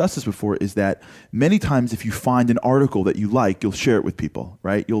discussed this before, is that many times if you find an article that you like, you'll share it with people,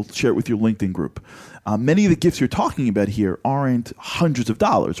 right? You'll share it with your LinkedIn group. Many of the gifts you're talking about here aren't hundreds of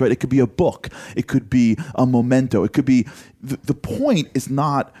dollars, right? It could be a book. It could be a memento. It could be the point is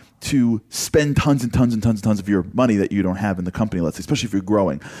not to spend tons and tons and tons and tons of your money that you don't have in the company, let's say, especially if you're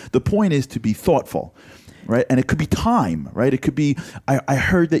growing. The point is to be thoughtful. Right, and it could be time. Right, it could be. I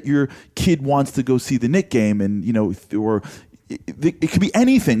heard that your kid wants to go see the Knicks game, and or it could be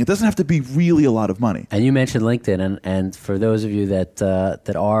anything. It doesn't have to be really a lot of money. And you mentioned LinkedIn, and for those of you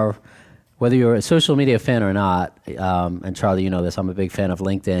that are, whether you're a social media fan or not, and Charlie, you know this, I'm a big fan of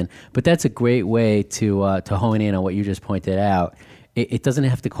LinkedIn. But that's a great way to hone in on what you just pointed out. It doesn't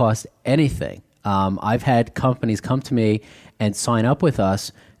have to cost anything. I've had companies come to me and sign up with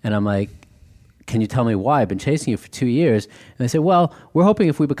us, and I'm like, can you tell me why? I've been chasing you for 2 years. And they say, well, we're hoping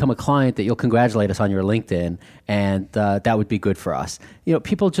if we become a client that you'll congratulate us on your LinkedIn, and that would be good for us.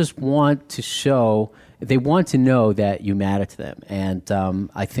 People just want to show, they want to know that you matter to them. And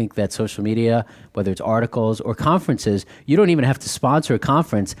I think that social media, whether it's articles or conferences, you don't even have to sponsor a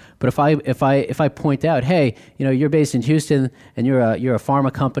conference. But if I point out, hey, you're based in Houston and you're a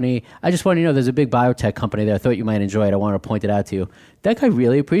pharma company, I just want you to know there's a big biotech company there. I thought you might enjoy it. I want to point it out to you. That guy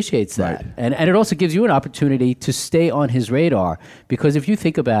really appreciates that. Right. And it also gives you an opportunity to stay on his radar. Because if you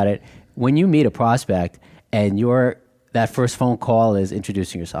think about it, when you meet a prospect and that first phone call is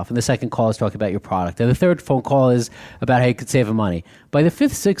introducing yourself, and the second call is talking about your product, and the third phone call is about how you could save him money. By the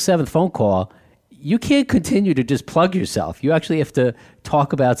fifth, sixth, seventh phone call, you can't continue to just plug yourself. You actually have to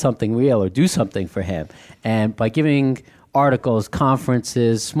talk about something real or do something for him. And by giving articles,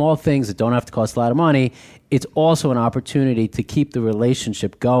 conferences, small things that don't have to cost a lot of money, it's also an opportunity to keep the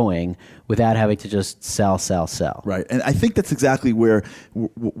relationship going without having to just sell. Right. And I think that's exactly where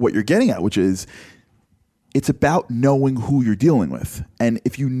what you're getting at, which is it's about knowing who you're dealing with. And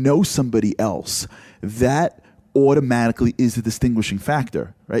if you know somebody else, that automatically is the distinguishing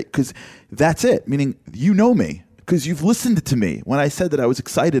factor, right? Because that's it. Meaning, you know me because you've listened to me when I said that I was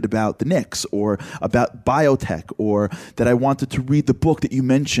excited about the Knicks or about biotech or that I wanted to read the book that you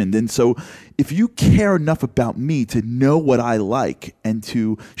mentioned. And so if you care enough about me to know what I like and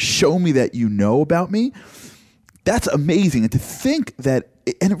to show me that you know about me, that's amazing. And to think that,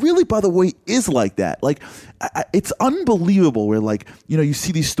 and it really, by the way, is like that. Like, it's unbelievable where, like, you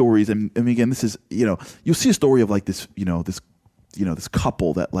see these stories, and again, this is, you'll see a story of like this, this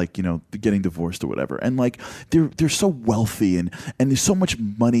couple that, like, they're getting divorced or whatever, and like they're so wealthy and there's so much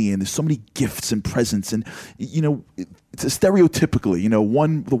money and there's so many gifts and presents, and it's a stereotypically,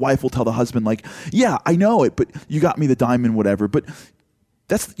 the wife will tell the husband, like, yeah, I know it, but you got me the diamond, whatever, but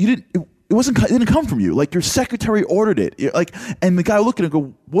it didn't come from you. Like, your secretary ordered it. Like, and the guy will look at it and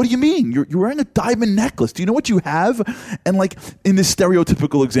go, what do you mean? You're wearing a diamond necklace. Do you know what you have? And like, in this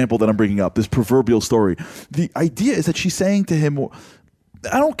stereotypical example that I'm bringing up, this proverbial story, the idea is that she's saying to him, well,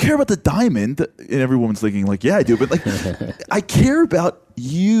 I don't care about the diamond. And every woman's thinking, like, yeah, I do. But like, I care about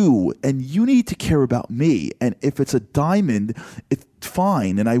you, and you need to care about me. And if it's a diamond, it's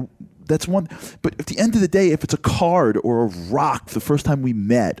fine. And that's one. But at the end of the day, if it's a card or a rock the first time we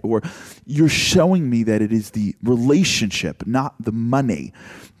met, or you're showing me that it is the relationship, not the money.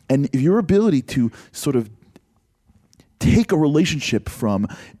 And your ability to sort of take a relationship from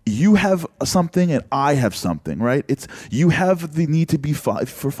you have something and I have something, right? It's you have the need to be for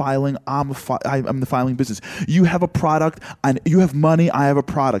filing. I'm the filing business. You have a product and you have money. I have a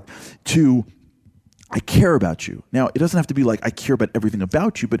product. To I care about you. Now, it doesn't have to be like I care about everything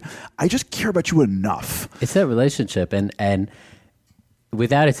about you, but I just care about you enough. It's that relationship. And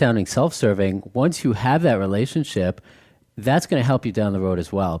without it sounding self-serving, once you have that relationship, that's going to help you down the road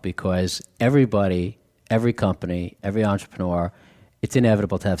as well, because everybody, every company, every entrepreneur, it's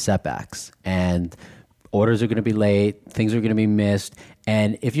inevitable to have setbacks. And orders are going to be late, things are going to be missed.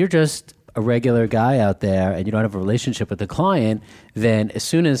 And if you're just a regular guy out there and you don't have a relationship with the client, then as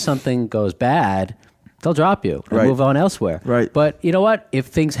soon as something goes bad, they'll drop you and move on elsewhere. Right. But you know what? If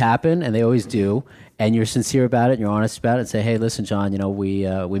things happen, and they always do, and you're sincere about it and you're honest about it and say, hey, listen, John,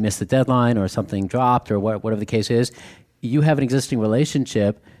 we missed the deadline or something dropped or whatever the case is, you have an existing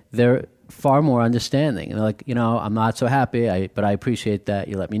relationship. They're far more understanding. And they're like, I'm not so happy, but I appreciate that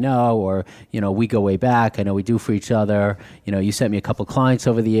you let me know, or, we go way back. I know we do for each other. You sent me a couple clients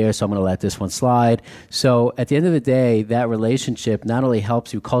over the years, so I'm going to let this one slide. So at the end of the day, that relationship not only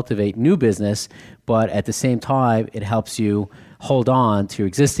helps you cultivate new business, but at the same time, it helps you hold on to your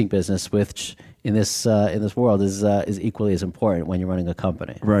existing business, which in this world is equally as important when you're running a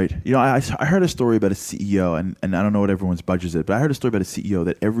company. Right. I heard a story about a CEO, and I don't know what everyone's budget is, but I heard a story about a CEO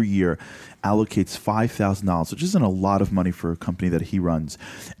that every year allocates $5,000, which isn't a lot of money for a company that he runs,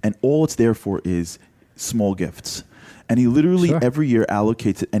 and all it's there for is small gifts. And he literally every year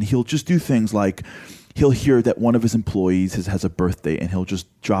allocates it, and he'll just do things like, he'll hear that one of his employees has a birthday, and he'll just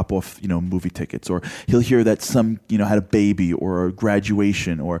drop off, movie tickets, or he'll hear that some, had a baby or a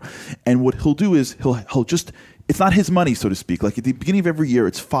graduation, and what he'll do is he'll just, it's not his money, so to speak. Like at the beginning of every year,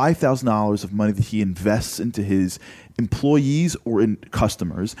 it's $5,000 of money that he invests into his employees or in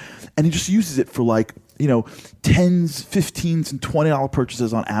customers, and he just uses it for like, 10s, 15s, and $20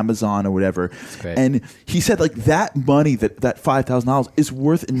 purchases on Amazon or whatever. And he said like that money, that $5,000 is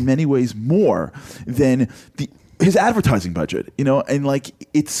worth in many ways more than his advertising budget, and like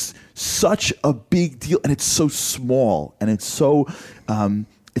it's such a big deal, and it's so small, and it's so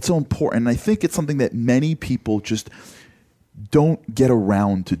important. And I think it's something that many people just don't get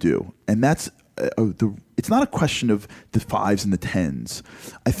around to do, and that's it's not a question of the 5s and the 10s.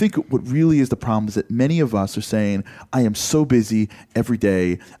 I think what really is the problem is that many of us are saying, I am so busy every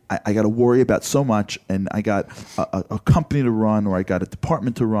day. I got to worry about so much, and I got a company to run, or I got a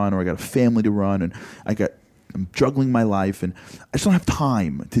department to run, or I got a family to run, and I'm juggling my life, and I just don't have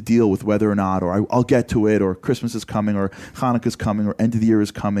time to deal with whether or not, or I'll get to it, or Christmas is coming, or Hanukkah's coming, or end of the year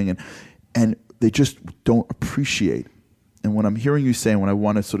is coming, and they just don't appreciate. And what I'm hearing you say, and what I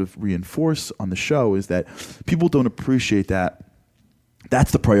want to sort of reinforce on the show, is that people don't appreciate that.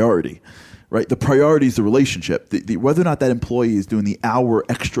 That's the priority, right? The priority is the relationship. Whether or not that employee is doing the hour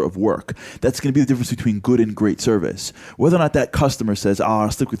extra of work, that's going to be the difference between good and great service. Whether or not that customer says,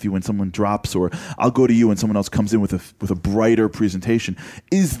 I'll stick with you when someone drops, or I'll go to you when someone else comes in with a brighter presentation,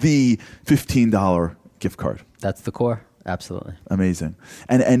 is the $15 gift card. That's the core. Absolutely. Amazing.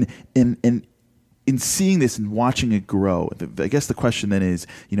 And in seeing this and watching it grow, I guess the question then is,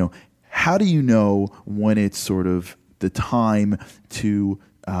 how do you know when it's sort of the time to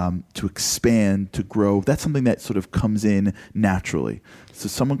expand, to grow? That's something that sort of comes in naturally. So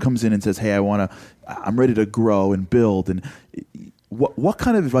someone comes in and says, hey, I'm ready to grow and build. And what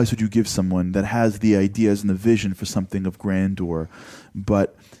kind of advice would you give someone that has the ideas and the vision for something of grandeur,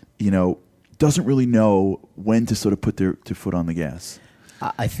 but, doesn't really know when to sort of put their foot on the gas?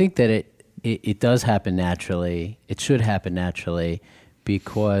 I think that it does happen naturally. It should happen naturally,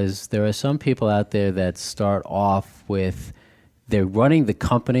 because there are some people out there that start off with, they're running the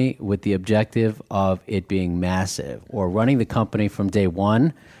company with the objective of it being massive, or running the company from day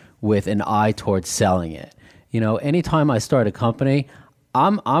one with an eye towards selling it. Anytime I start a company,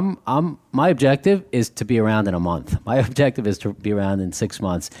 my objective is to be around in a month. My objective is to be around in 6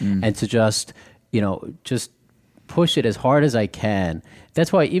 months, and to just push it as hard as I can.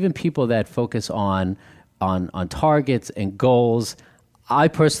 That's why even people that focus on targets and goals, I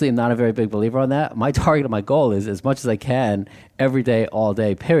personally am not a very big believer on that. My target and my goal is as much as I can every day, all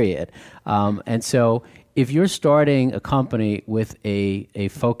day, period. And so if you're starting a company with a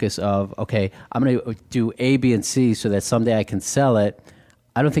focus of, okay, I'm going to do A, B, and C so that someday I can sell it,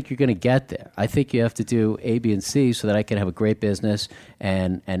 I don't think you're going to get there. I think you have to do A, B, and C so that I can have a great business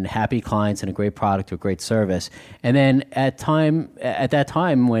and happy clients and a great product or great service. And then at that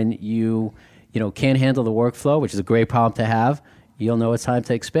time when you can't handle the workflow, which is a great problem to have, you'll know it's time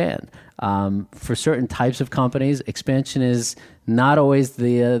to expand. For certain types of companies, expansion is not always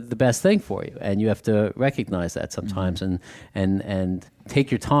the best thing for you, and you have to recognize that sometimes and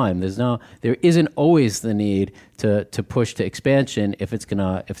take your time. There isn't always the need to push to expansion if it's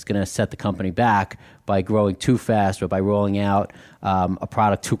gonna set the company back by growing too fast, or by rolling out a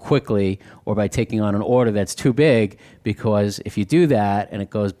product too quickly, or by taking on an order that's too big. Because if you do that and it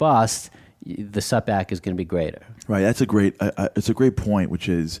goes bust, the setback is going to be greater. Right. That's it's a great point, which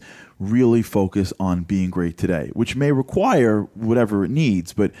is really focus on being great today, which may require whatever it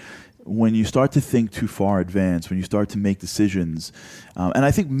needs. But when you start to think too far advanced, when you start to make decisions, and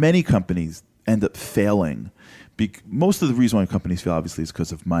I think many companies end up failing. Most of the reason why companies fail, obviously, is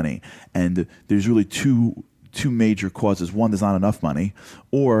because of money. And there's really two major causes. One, there's not enough money,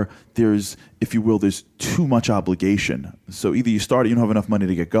 or there's, if you will, there's too much obligation. So either you start, you don't have enough money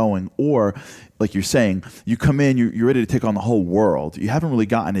to get going, or like you're saying, you come in, you're ready to take on the whole world. You haven't really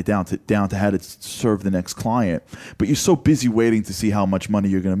gotten it down to how to serve the next client, but you're so busy waiting to see how much money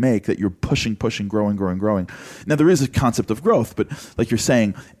you're going to make that you're pushing, growing. Now there is a concept of growth, but like you're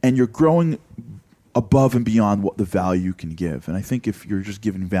saying, and you're growing above and beyond what the value you can give. And I think if you're just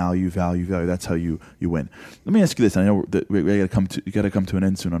giving value, that's how you win. Let me ask you this. I know that we got to come to an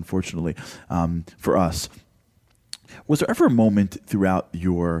end soon, unfortunately, for us. Was there ever a moment throughout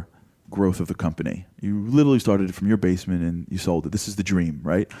your growth of the company? You literally started it from your basement and you sold it. This is the dream,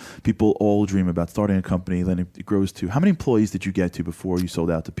 right? People all dream about starting a company, then it grows to. How many employees did you get to before you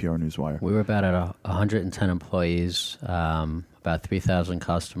sold out to PR Newswire? We were about at 110 employees, about 3,000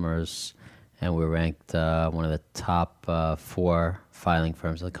 customers, and we ranked one of the top 4 filing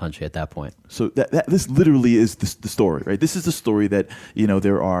firms in the country at that point. So this literally is the story, right? This is the story that,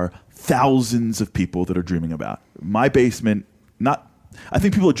 there are thousands of people that are dreaming about. My basement, I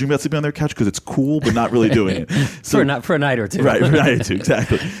think people are dreaming about sleeping on their couch because it's cool, but not really doing it. So for a night or two. Right, for a night or two,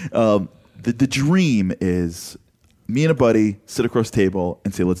 exactly. The dream is me and a buddy sit across the table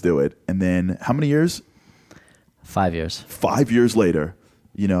and say, let's do it. And then how many years? 5 years. 5 years later,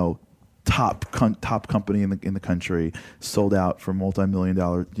 top company in the country, sold out for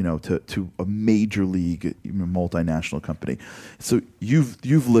multi-million-dollar, to a major league, multinational company. So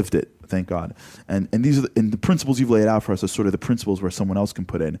you've lived it, thank God. And these are the principles you've laid out for us are sort of the principles where someone else can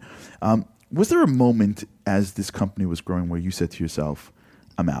put in. Was there a moment as this company was growing where you said to yourself,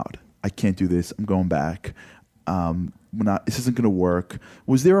 I'm out. I can't do this. I'm going back. This isn't going to work.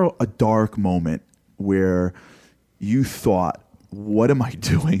 Was there a dark moment where you thought, what am I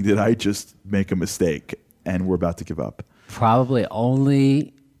doing? Did I just make a mistake and we're about to give up? Probably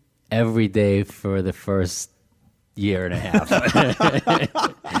only every day for the first year and a half.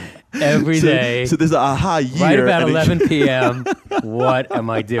 Every day. So there's an aha year. Right about 11 p.m. What am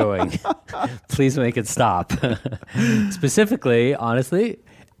I doing? Please make it stop. Specifically, honestly,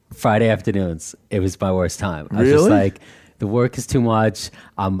 Friday afternoons. It was my worst time. I was just like, the work is too much.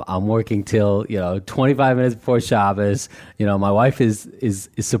 I'm working till 25 minutes before Shabbos. My wife is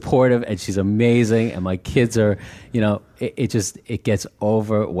supportive and she's amazing, and my kids are it gets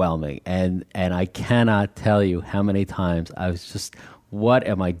overwhelming, and I cannot tell you how many times I was just, what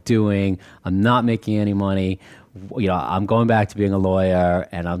am I doing? I'm not making any money. I'm going back to being a lawyer,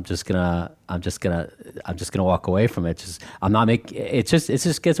 and I'm just gonna walk away from it. It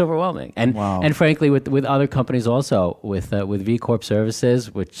just gets overwhelming. And and frankly, with other companies also, with VCorp Services,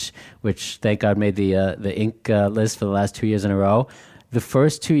 which thank God made the Inc. List for the last 2 years in a row. The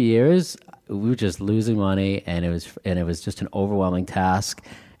first 2 years we were just losing money, and it was just an overwhelming task.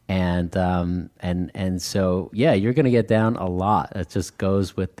 And so you're going to get down a lot. It just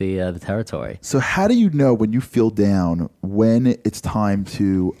goes with the territory. So how do you know when you feel down when it's time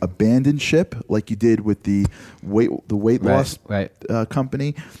to abandon ship, like you did with the weight loss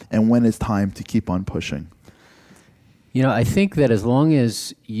company, and when it's time to keep on pushing? I think that as long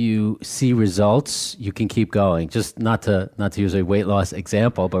as you see results, you can keep going. Just not to use a weight loss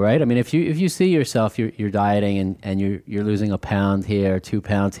example, but right. I mean, if you see yourself, you're dieting and you're losing a pound here, 2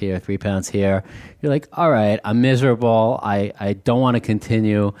 pounds here, 3 pounds here. You're like, all right, I'm miserable. I don't want to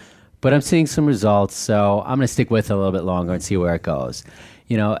continue, but I'm seeing some results, so I'm going to stick with it a little bit longer and see where it goes.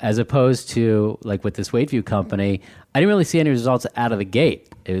 As opposed to like with this Weightview company, I didn't really see any results out of the gate.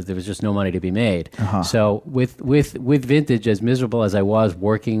 There was just no money to be made. Uh-huh. So with Vintage, as miserable as I was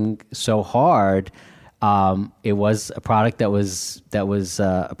working so hard, it was a product that was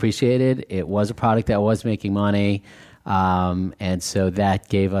appreciated. It was a product that was making money. And so that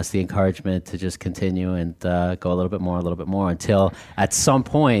gave us the encouragement to just continue and go a little bit more until at some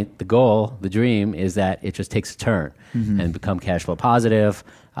point, the dream is that it just takes a turn and become cash flow positive.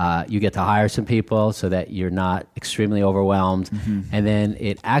 You get to hire some people so that you're not extremely overwhelmed. And then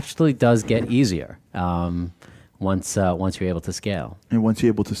it actually does get easier once you're able to scale. And once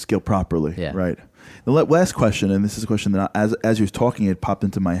you're able to scale properly, right? The last question, and this is a question that as you were talking, it popped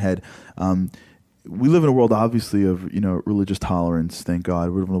into my head. We live in a world, obviously, of religious tolerance. Thank God,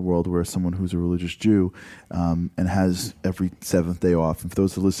 we live in a world where someone who's a religious Jew and has every seventh day off. And for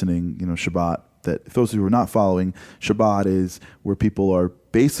those who are listening, Shabbat. That for those who are not following, Shabbat is where people are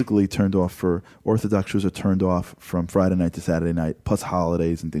basically turned off. For Orthodox Jews are turned off from Friday night to Saturday night, plus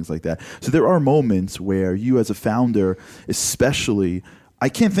holidays and things like that. So there are moments where you, as a founder, especially. I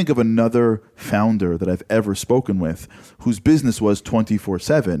can't think of another founder that I've ever spoken with whose business was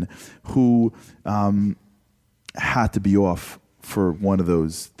 24/7 who had to be off for one of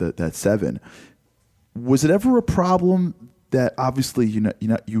those that 7. Was it ever a problem that obviously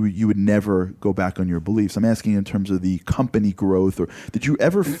you would never go back on your beliefs? I'm asking in terms of the company growth, or did you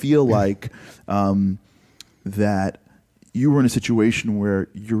ever feel like that you were in a situation where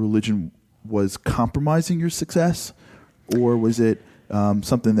your religion was compromising your success, or was it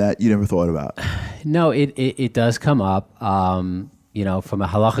something that you never thought about? No, it does come up. From a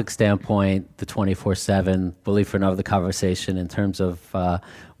halachic standpoint, the 24/7, belief for another conversation in terms of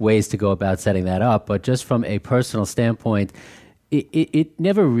ways to go about setting that up. But just from a personal standpoint, it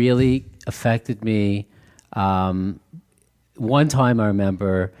never really affected me. One time I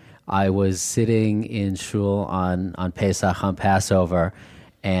remember I was sitting in shul on Pesach, on Passover,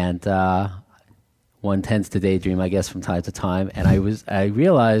 and one tends to daydream, I guess, from time to time. And I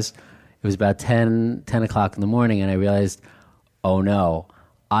realized it was about 10 o'clock in the morning, and I realized, oh no,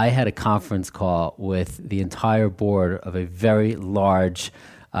 I had a conference call with the entire board of a very large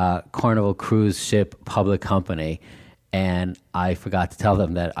Carnival cruise ship public company, and I forgot to tell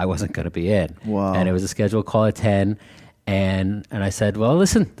them that I wasn't going to be in. Wow. And it was a scheduled call at 10, and I said, well,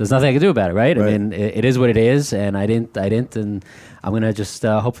 listen, there's nothing I can do about it, right? I mean, it is what it is, and I didn't, and I'm going to just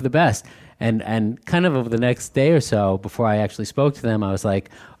hope for the best. And kind of over the next day or so, before I actually spoke to them, I was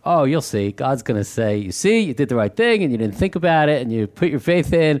like, oh, you'll see. God's going to say, you see, you did the right thing, and you didn't think about it, and you put your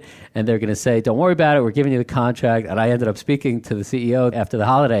faith in, and they're going to say, don't worry about it, we're giving you the contract. And I ended up speaking to the CEO after the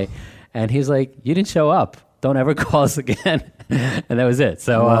holiday, and he's like, you didn't show up. Don't ever call us again. And that was it.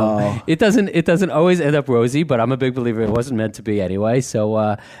 So wow. It doesn't always end up rosy, but I'm a big believer it wasn't meant to be anyway.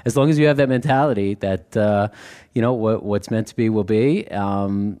 So as long as you have that mentality that what's meant to be will be,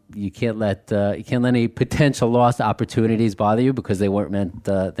 you can't let any potential lost opportunities bother you, because they weren't meant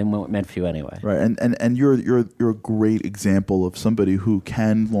for you anyway. Right, and you're a great example of somebody who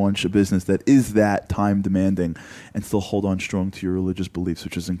can launch a business that is that time demanding and still hold on strong to your religious beliefs,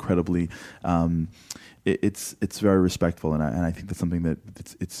 which is incredibly. It's very respectful, and I think that's something that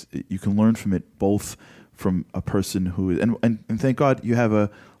you can learn from it, both from a person who is, and thank God you have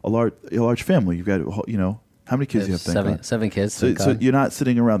a large family. You've got how many kids do you have? Thank God. 7 kids. So you're not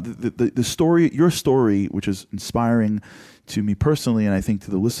sitting around. The story, your story, which is inspiring to me personally, and I think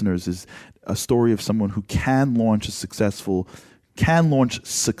to the listeners, is a story of someone who can launch successful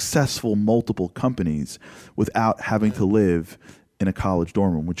multiple companies without having to live in a college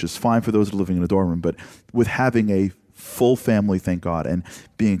dorm room, which is fine for those that are living in a dorm room, but with having a full family, thank God, and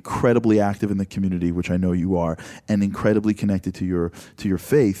being incredibly active in the community, which I know you are, and incredibly connected to your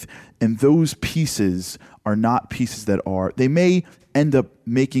faith. And those pieces are not pieces that they may end up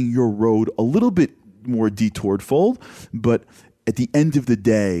making your road a little bit more detoured-fold, but at the end of the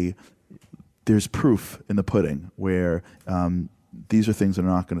day, there's proof in the pudding where these are things that are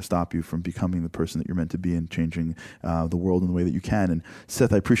not going to stop you from becoming the person that you're meant to be and changing the world in the way that you can. And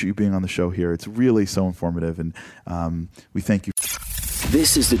Seth, I appreciate you being on the show here. It's really so informative, and we thank you.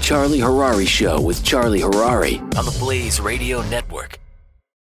 This is the Charlie Harary Show with Charlie Harary on the Blaze Radio Network.